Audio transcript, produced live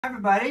Hi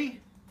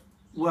everybody,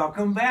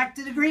 welcome back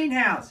to the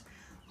greenhouse.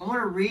 I want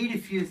to read a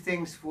few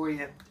things for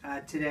you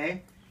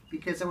today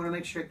because I want to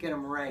make sure I get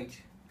them right.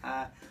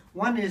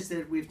 One is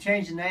that we've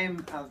changed the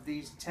name of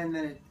these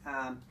 10-minute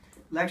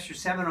lecture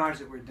seminars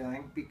that we're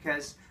doing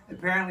because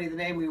apparently the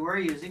name we were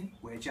using,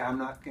 which I'm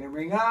not going to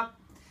bring up,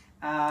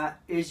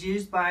 is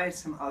used by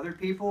some other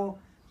people,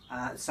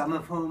 some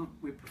of whom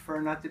we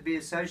prefer not to be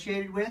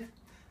associated with.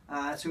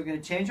 So we're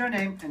going to change our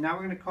name, and now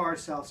we're going to call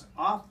ourselves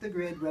Off the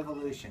Grid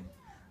Revolution.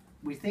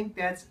 We think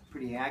that's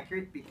pretty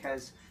accurate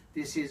because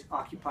this is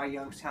Occupy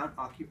Youngstown,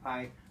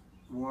 Occupy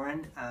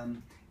Warren.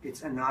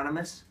 It's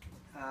anonymous,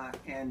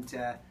 and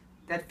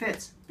that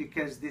fits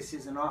because this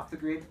is an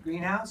off-the-grid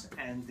greenhouse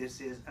and this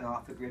is an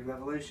off-the-grid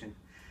revolution.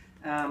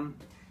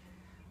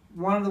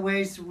 One of the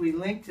ways we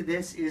link to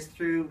this is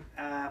through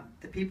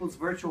the People's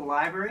Virtual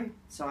Library.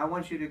 So I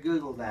want you to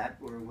Google that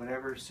or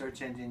whatever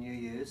search engine you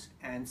use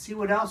and see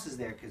what else is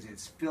there because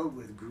it's filled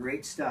with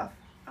great stuff.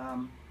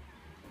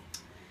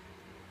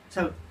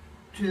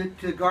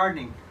 To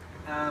gardening.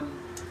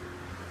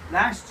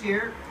 Last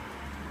year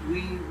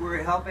we were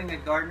helping a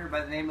gardener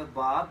by the name of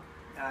Bob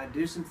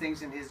do some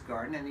things in his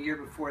garden, and the year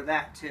before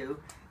that too,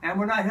 and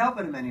we're not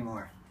helping him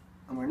anymore.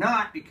 And we're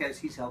not because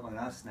he's helping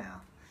us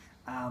now.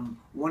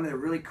 One of the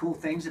really cool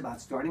things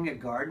about starting a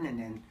garden and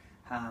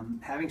then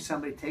having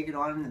somebody take it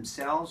on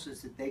themselves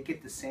is that they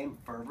get the same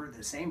fervor,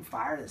 the same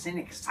fire, the same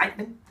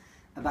excitement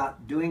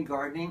about doing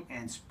gardening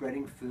and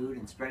spreading food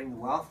and spreading the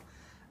wealth.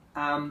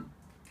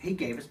 He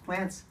gave us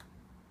plants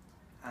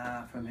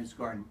from his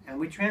garden, and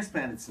we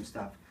transplanted some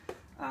stuff.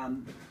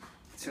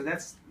 So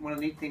that's one of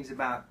the neat things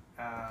about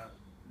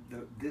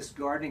this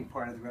gardening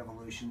part of the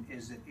revolution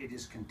is that it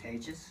is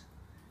contagious,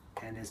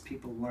 and as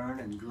people learn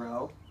and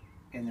grow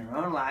in their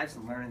own lives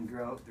and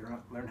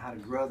learn how to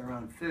grow their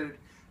own food,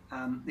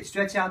 they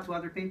stretch out to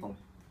other people.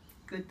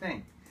 Good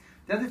thing.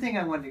 The other thing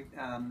I wanted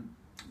to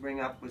bring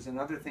up was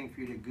another thing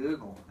for you to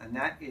Google, and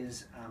that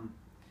is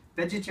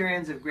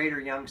vegetarians of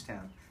Greater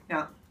Youngstown.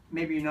 Now,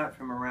 maybe you're not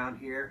from around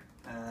here.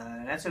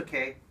 That's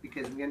okay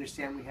because we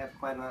understand we have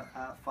quite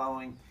a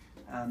following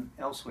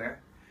elsewhere.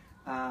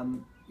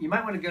 You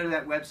might want to go to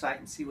that website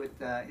and see what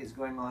is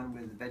going on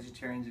with the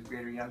vegetarians of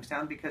Greater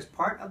Youngstown, because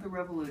part of the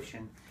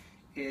revolution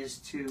is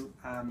to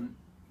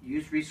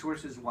use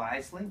resources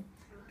wisely,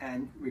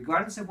 and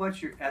regardless of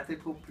what your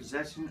ethical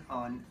position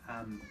on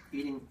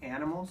eating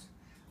animals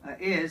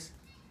is.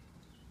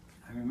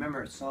 I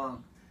remember a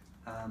song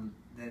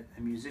that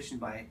a musician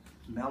by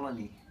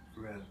Melanie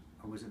wrote,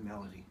 or was it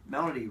Melody?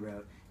 Melody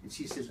wrote, and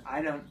she says,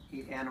 "I don't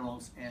eat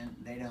animals and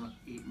they don't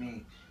eat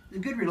me." It's a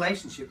good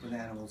relationship with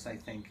animals, I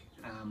think.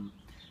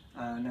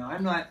 Now,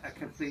 I'm not a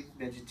complete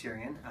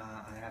vegetarian,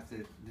 I have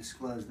to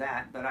disclose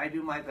that, but I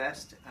do my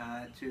best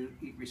to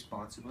eat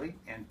responsibly,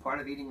 and part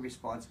of eating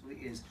responsibly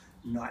is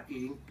not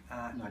eating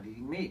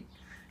meat.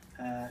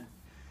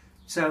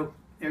 So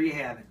there you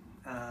have it.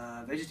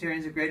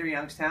 Vegetarians of Greater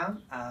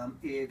Youngstown.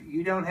 If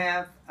you don't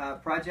have a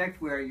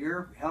project where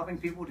you're helping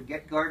people to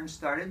get gardens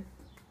started,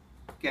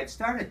 get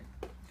started.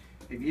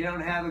 If you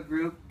don't have a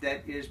group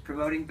that is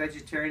promoting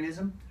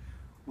vegetarianism,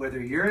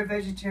 whether you're a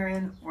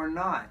vegetarian or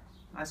not,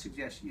 I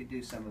suggest you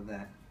do some of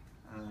that.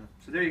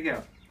 So there you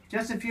go.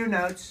 Just a few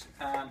notes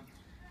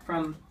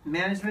from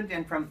management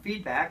and from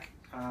feedback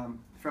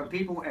from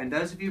people, and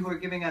those of you who are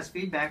giving us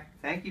feedback,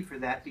 thank you for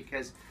that,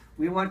 because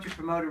we want to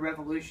promote a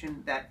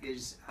revolution that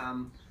is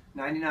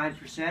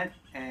 99%,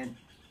 and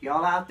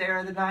y'all out there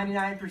are the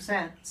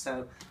 99%,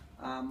 so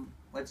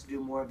let's do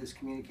more of this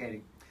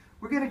communicating.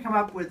 We're going to come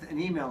up with an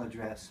email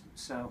address,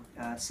 so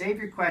save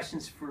your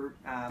questions for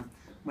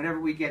whenever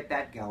we get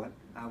that going.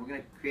 We're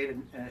going to create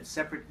a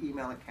separate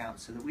email account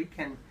so that we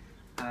can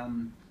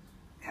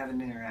have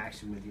an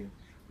interaction with you.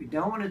 We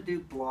don't want to do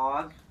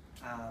blog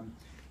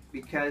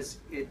because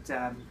it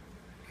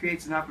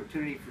creates an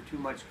opportunity for too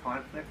much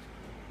conflict.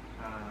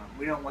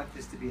 We don't want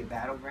this to be a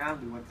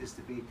battleground. We want this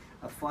to be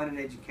a fun and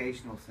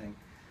educational thing.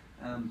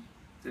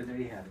 So there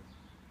you have it.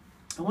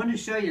 I wanted to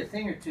show you a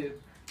thing or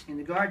two in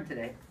the garden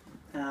today.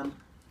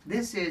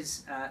 This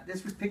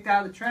was picked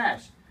out of the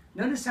trash.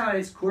 Notice how it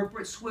has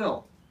corporate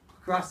swill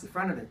across the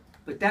front of it,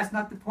 but that's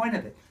not the point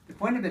of it. The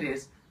point of it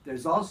is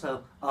there's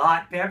also a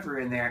hot pepper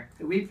in there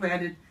that we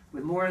planted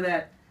with more of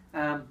that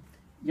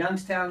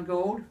Youngstown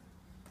gold,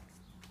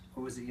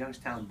 or was it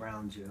Youngstown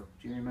brown, Joe?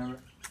 Do you remember?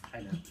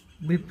 I know.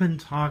 We've been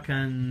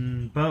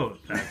talking both,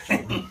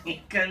 actually.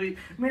 Because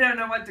we don't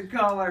know what to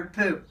call our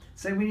poop,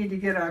 so we need to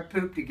get our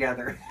poop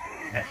together.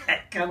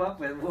 Come up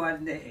with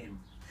one name.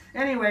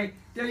 Anyway,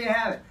 there you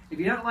have it. If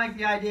you don't like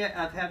the idea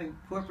of having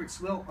corporate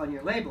swill on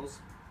your labels,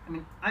 I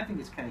mean, I think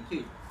it's kind of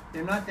cute.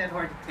 They're not that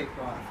hard to take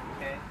off,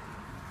 okay?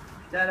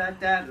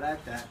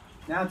 Da-da-da-da-da.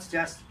 Now it's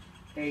just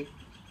a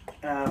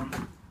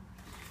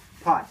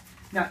pot.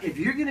 Now, if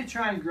you're going to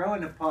try and grow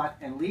in a pot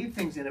and leave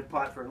things in a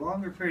pot for a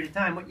longer period of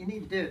time, what you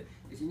need to do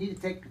is you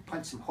need to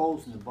punch some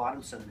holes in the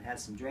bottom so that it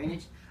has some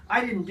drainage.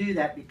 I didn't do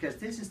that because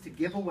this is to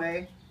give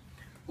away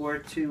or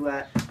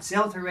to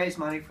sell to raise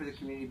money for the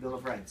Community Bill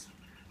of Rights.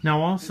 Now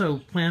also,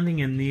 planting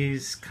in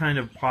these kind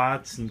of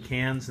pots and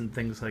cans and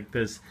things like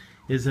this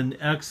is an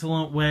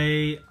excellent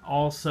way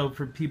also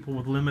for people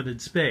with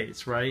limited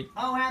space, right?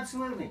 Oh,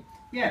 absolutely.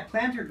 Yeah,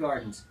 planter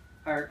gardens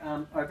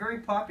are very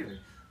popular.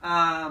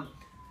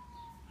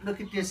 Look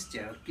at this,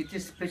 Joe. Get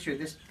this picture of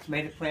this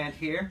tomato plant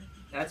here.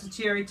 That's a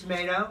cherry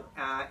tomato.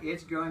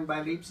 It's growing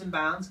by leaps and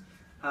bounds.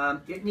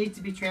 It needs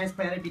to be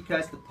transplanted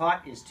because the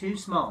pot is too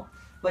small.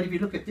 But if you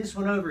look at this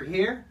one over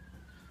here,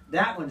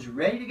 that one's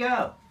ready to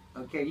go.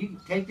 Okay, you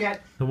can take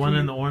that. The one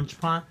in the orange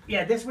pot?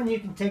 Yeah, this one you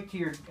can take to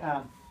your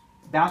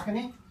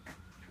balcony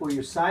or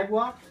your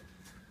sidewalk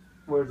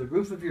or the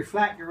roof of your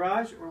flat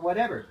garage or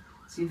whatever.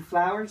 See the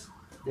flowers?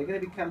 They're going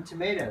to become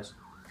tomatoes.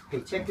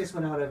 Okay, check this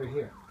one out over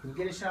here. Can you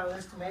get a shot of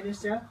those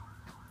tomatoes, Joe?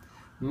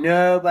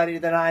 Nobody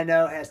that I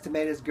know has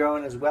tomatoes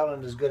growing as well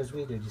and as good as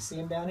we do. Do you see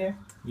them down here?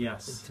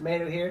 Yes. There's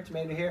tomato here,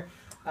 tomato here.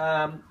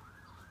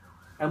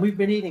 And we've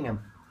been eating them.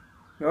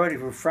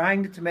 We're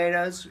frying the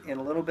tomatoes in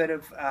a little bit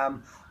of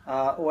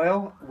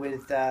oil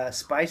with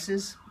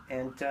spices,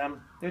 and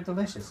they're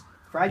delicious.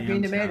 Fried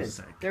green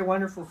tomatoes. They're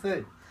wonderful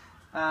food.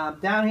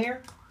 Down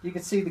here, you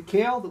can see the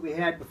kale that we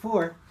had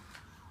before.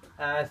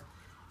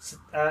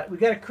 We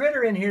got a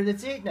critter in here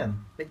that's eating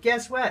them. But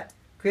guess what?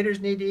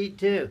 Critters need to eat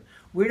too.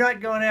 We're not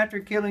going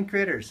after killing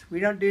critters. We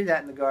don't do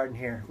that in the garden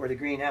here or the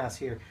greenhouse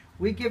here.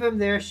 We give them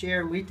their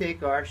share and we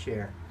take our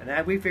share.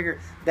 And we figure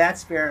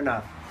that's fair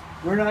enough.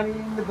 We're not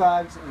eating the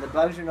bugs and the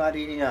bugs are not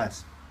eating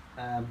us.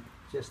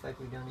 Just like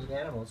we don't eat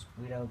animals,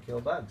 we don't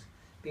kill bugs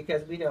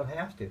because we don't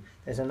have to.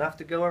 There's enough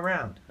to go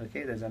around.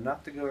 Okay, there's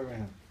enough to go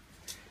around.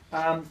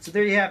 So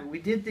there you have it. We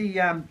did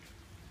the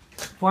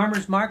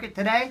farmer's market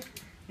today,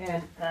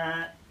 and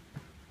I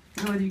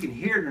don't know whether you can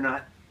hear it or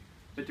not,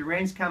 but the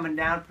rain's coming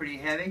down pretty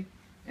heavy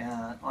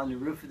on the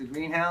roof of the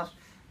greenhouse.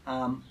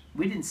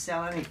 We didn't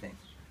sell anything,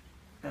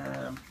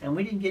 and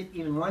we didn't get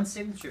even one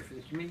signature for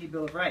the Community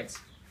Bill of Rights.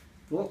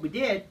 But what we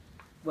did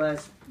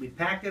was we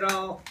packed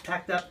up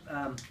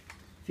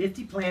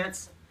 50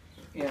 plants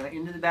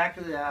into the back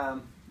of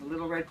the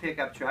little red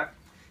pickup truck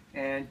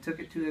and took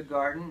it to a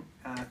garden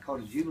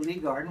called a Jubilee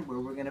Garden, where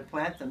we're going to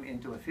plant them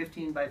into a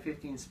 15 by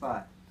 15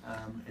 spot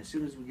as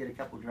soon as we get a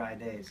couple dry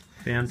days.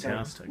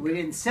 Fantastic. So we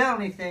didn't sell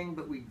anything,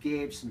 but we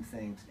gave some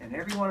things. And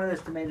every one of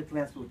those tomato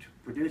plants will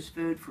produce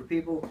food for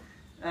people,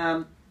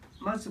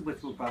 most of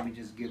which we'll probably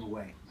just give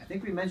away. I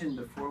think we mentioned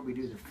before we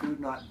do the Food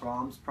Not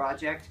Bombs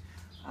project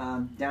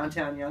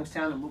downtown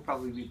Youngstown, and we'll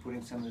probably be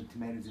putting some of the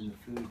tomatoes in the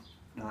Food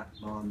Not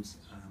Bombs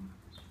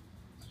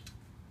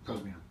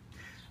program.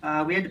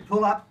 We had to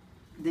pull up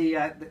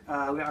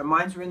our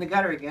mines were in the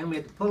gutter again. We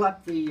had to pull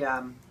up the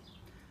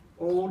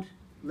old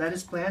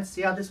lettuce plants.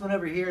 See how this one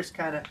over here is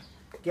kind of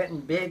getting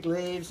big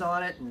leaves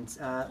on it, and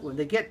when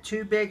they get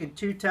too big and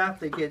too tough,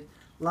 they get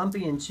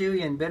lumpy and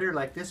chewy and bitter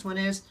like this one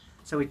is.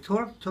 So we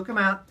took them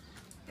out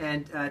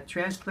and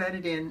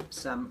transplanted in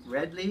some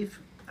red leaf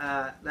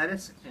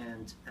lettuce,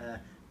 and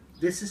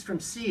this is from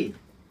seed.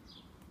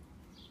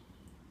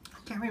 I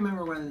can't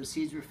remember whether the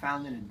seeds were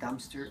found in a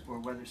dumpster or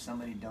whether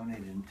somebody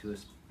donated them to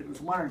us. It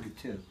was one or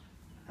two.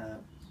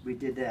 We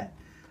did that.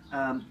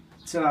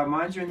 So our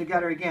mines are in the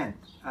gutter again.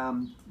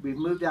 We've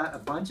moved out a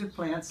bunch of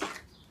plants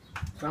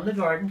from the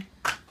garden.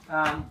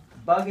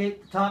 Bug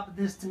ate the top of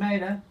this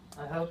tomato.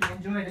 I hope he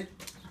enjoyed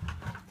it.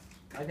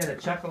 I got a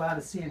chuckle out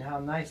of seeing how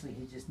nicely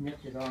he just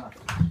nipped it off.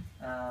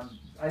 I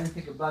didn't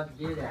think a bug could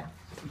do that.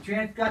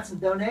 We got some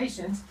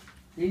donations.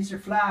 These are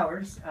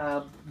flowers,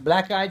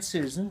 black-eyed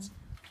Susans.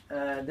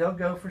 They'll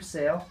go for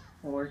sale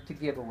or to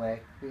give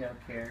away. We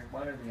don't care,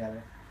 one or the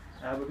other.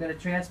 We're going to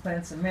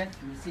transplant some mint.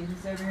 Can you see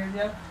this over here,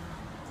 Joe?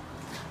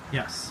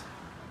 Yes.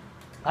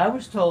 I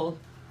was told,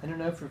 I don't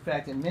know for a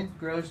fact, that mint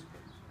grows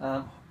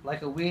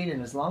like a weed,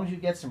 and as long as you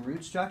get some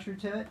root structure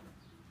to it,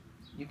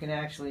 you can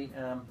actually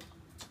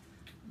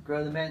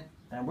grow the mint.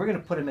 And we're going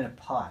to put them in a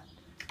pot.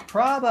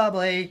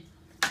 Probably,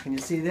 can you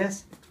see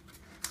this?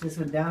 This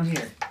one down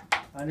here,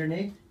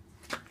 underneath.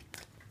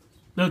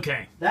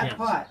 Okay. That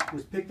pot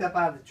was picked up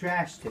out of the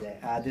trash today,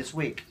 this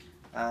week.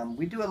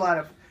 We do a lot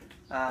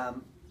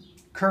of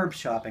curb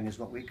shopping is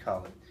what we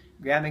call it.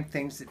 Grabbing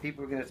things that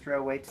people are going to throw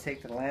away to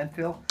take to the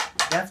landfill.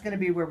 That's going to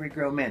be where we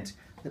grow mint.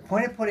 The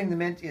point of putting the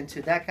mint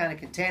into that kind of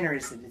container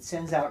is that it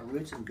sends out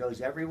roots and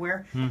goes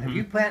everywhere. Mm-hmm. If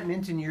you plant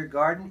mint in your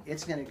garden,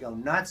 it's going to go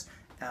nuts.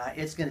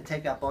 It's going to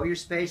take up all your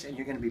space, and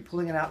you're going to be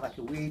pulling it out like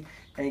a weed,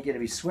 and you're going to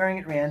be swearing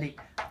at Randy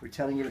for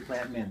telling you to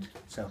plant mint.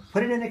 So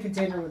put it in a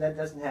container where that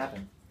doesn't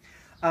happen.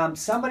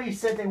 Somebody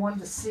said they wanted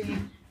to see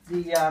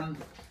the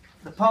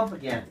pump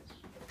again.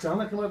 So I'm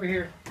going to come over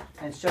here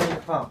and show you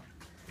the pump.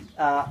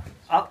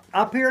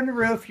 Up here on the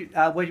roof,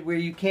 where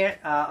you can't,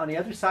 on the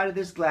other side of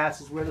this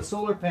glass is where the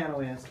solar panel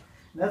is.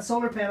 And that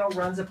solar panel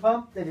runs a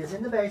pump that is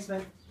in the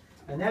basement,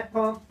 and that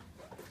pump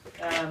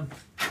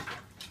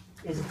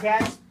is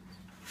attached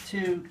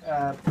to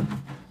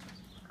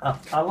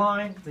a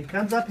line that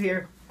comes up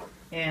here,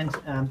 and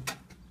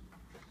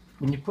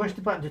when you push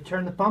the button to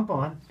turn the pump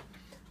on,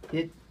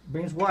 it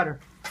brings water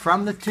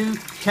from the two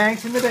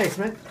tanks in the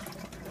basement.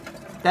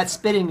 That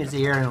spitting is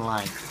the air in the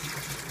line.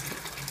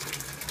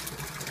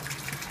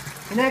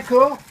 Isn't that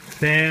cool?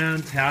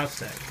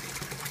 Fantastic.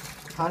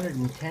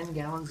 110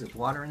 gallons of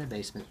water in the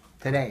basement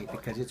today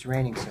because it's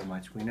raining so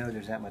much. We know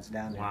there's that much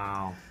down there.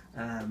 Wow.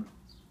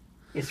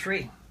 It's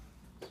free.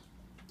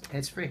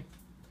 It's free.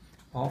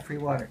 All free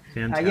water.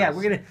 Fantastic. Yeah,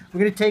 we're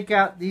gonna take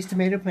out these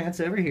tomato plants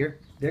over here.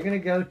 They're gonna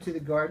go to the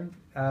garden.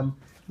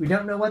 We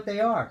don't know what they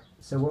are,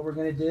 so what we're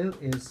gonna do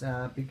is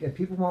because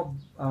people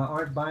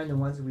aren't buying the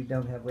ones that we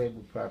don't have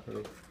labeled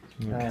properly.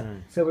 Okay.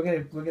 So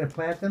we're gonna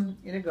plant them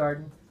in a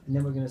garden, and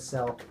then we're gonna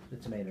sell the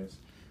tomatoes,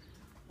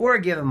 or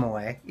give them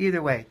away.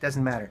 Either way,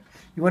 doesn't matter.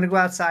 You want to go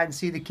outside and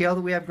see the kale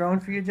that we have growing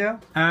for you, Joe?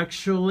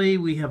 Actually,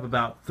 we have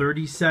about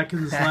 30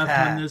 seconds left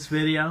on this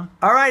video.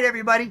 All right,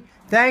 everybody.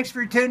 Thanks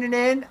for tuning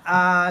in.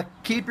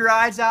 Keep your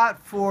eyes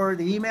out for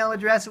the email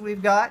address that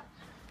we've got.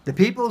 The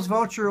People's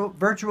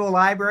Virtual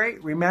Library.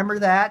 Remember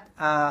that.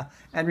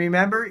 And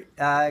remember,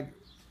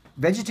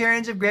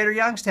 Vegetarians of Greater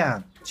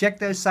Youngstown. Check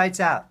those sites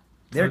out.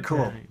 They're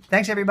cool.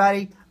 Thanks,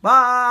 everybody.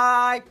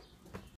 Bye.